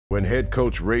When head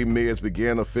coach Ray Mears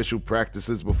began official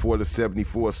practices before the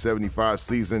 74-75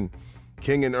 season,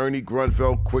 King and Ernie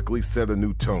Grunfeld quickly set a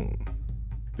new tone.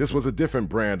 This was a different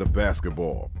brand of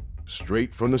basketball,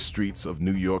 straight from the streets of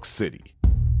New York City.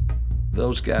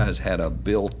 Those guys had a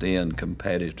built-in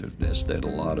competitiveness that a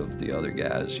lot of the other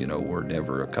guys, were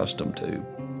never accustomed to.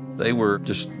 They were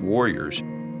just warriors.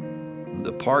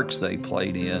 The parks they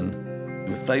played in,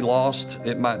 if they lost,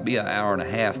 it might be an hour and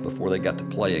a half before they got to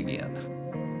play again.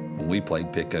 When we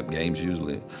played pickup games,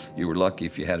 usually you were lucky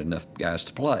if you had enough guys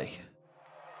to play.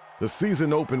 The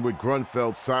season opened with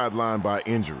Grunfeld sidelined by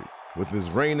injury. With his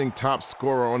reigning top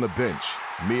scorer on the bench,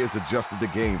 Mears adjusted the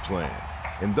game plan,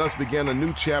 and thus began a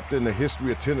new chapter in the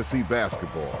history of Tennessee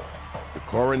basketball, the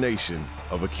coronation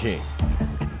of a king.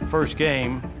 First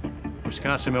game,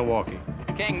 Wisconsin-Milwaukee.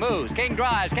 King moves, King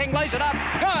drives, King lays it up,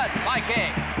 good by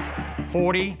King.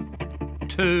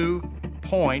 42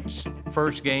 points,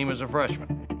 first game as a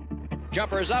freshman.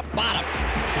 Jumpers up, bottom.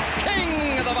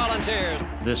 King of the Volunteers.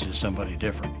 This is somebody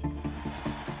different.